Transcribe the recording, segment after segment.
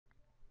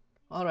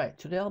Alright,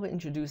 today I'll be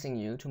introducing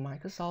you to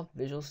Microsoft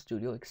Visual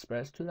Studio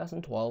Express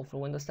 2012 for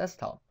Windows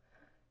Desktop.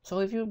 So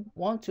if you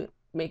want to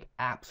make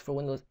apps for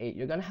Windows 8,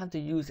 you're going to have to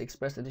use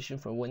Express Edition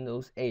for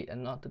Windows 8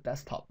 and not the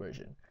desktop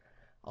version.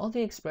 All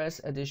the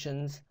Express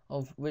editions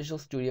of Visual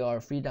Studio are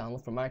free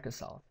download from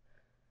Microsoft.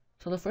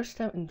 So the first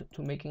step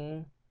into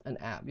making an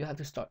app, you have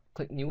to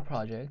click New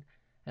Project,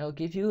 and it'll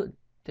give you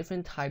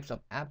different types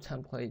of app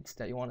templates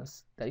that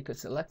you could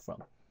select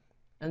from.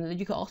 And then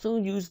you can also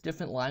use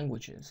different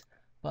languages.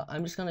 But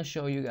I'm just going to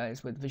show you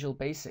guys with Visual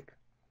Basic.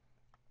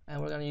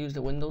 And we're going to use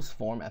the Windows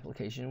Form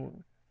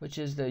application, which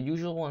is the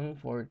usual one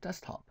for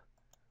desktop.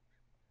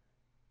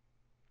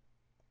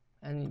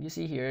 And you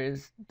see here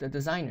is the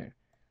designer,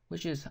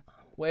 which is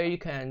where you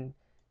can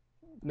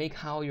make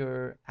how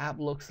your app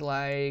looks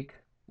like,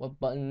 what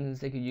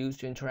buttons they could use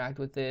to interact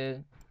with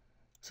it.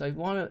 So if you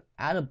want to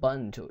add a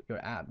button to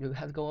your app, you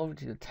have to go over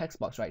to the text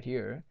box right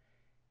here.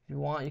 If you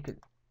want, you could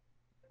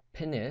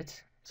pin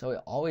it so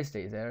it always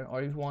stays there,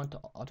 or if you want to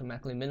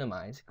automatically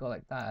minimize, go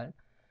like that.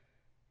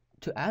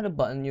 To add a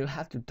button, you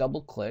have to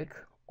double click,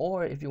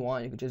 or if you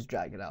want, you could just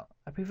drag it out.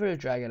 I prefer to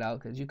drag it out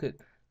because you could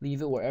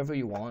leave it wherever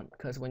you want,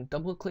 because when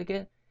double click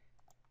it,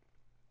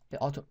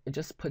 it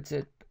just puts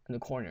it in the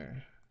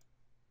corner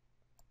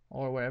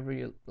or wherever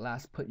you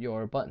last put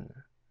your button.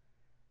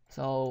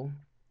 So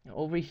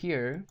over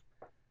here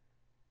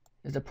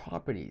is the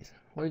properties,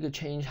 where you could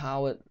change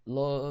how it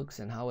looks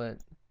and how it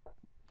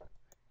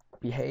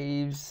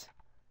behaves.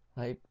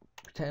 Like,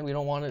 pretend we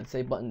don't want it to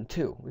say button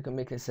 2. We can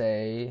make it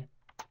say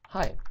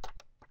hi.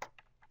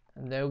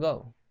 And there we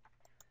go.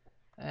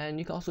 And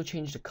you can also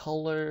change the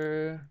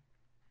color,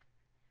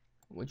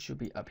 which should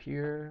be up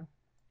here.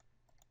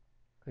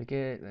 Click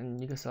it,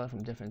 and you can select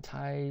from different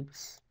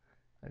types.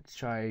 Let's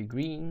try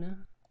green.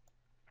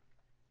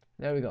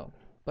 There we go.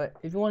 But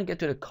if you want to get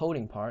to the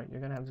coding part,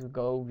 you're going to have to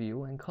go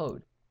View and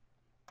Code.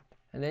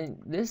 And then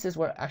this is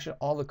where actually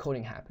all the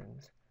coding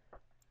happens.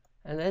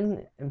 And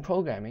then in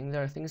programming,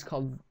 there are things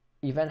called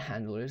event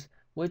handlers,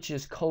 which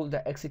is code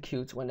that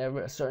executes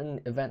whenever a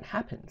certain event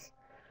happens.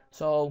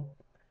 So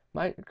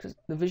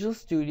the Visual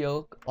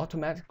Studio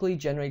automatically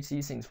generates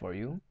these things for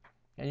you,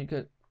 and you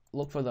could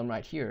look for them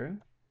right here.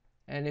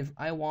 And if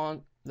I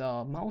want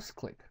the mouse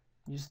click,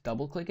 you just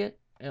double click it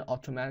and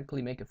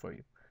automatically make it for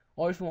you.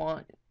 Or if you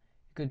want,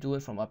 you could do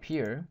it from up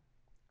here,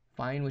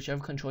 find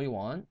whichever control you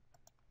want,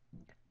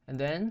 and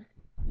then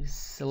you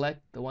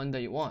select the one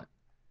that you want.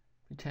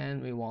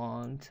 Pretend we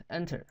want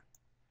enter.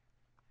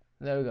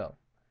 There we go.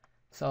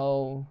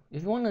 So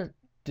if you want to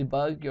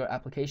debug your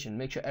application,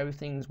 make sure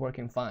everything's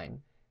working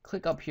fine,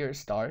 click up here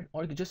start,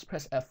 or you could just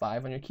press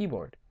F5 on your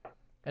keyboard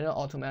and it'll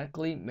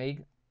automatically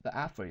make the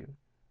app for you.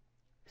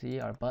 See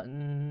our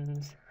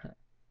buttons.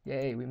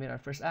 Yay, we made our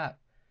first app.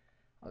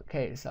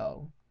 Okay,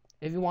 so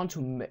if you want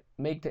to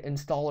make the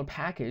installer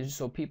package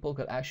so people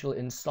could actually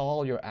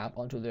install your app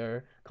onto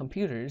their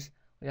computers,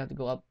 you have to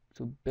go up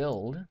to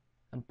build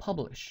and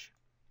publish.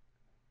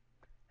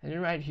 And then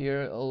right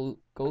here, it'll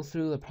go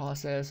through the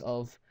process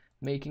of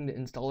making the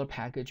installer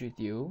package with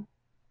you.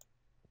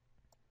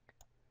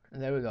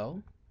 And there we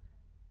go.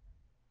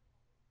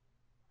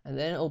 And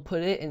then it'll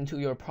put it into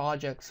your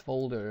projects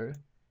folder,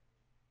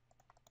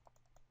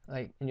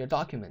 like in your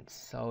documents.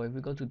 So if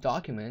we go to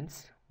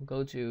documents, we'll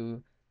go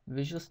to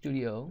Visual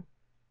Studio,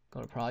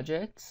 go to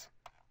projects,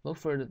 look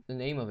for the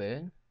name of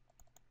it,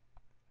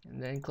 and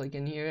then click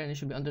in here, and it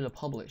should be under the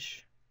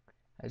publish,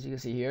 as you can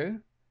see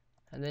here.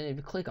 And then if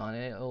you click on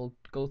it, it'll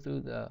go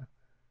through the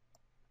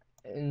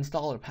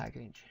installer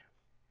package.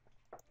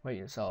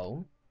 Right,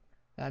 so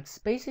that's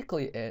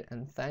basically it,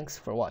 and thanks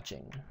for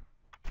watching.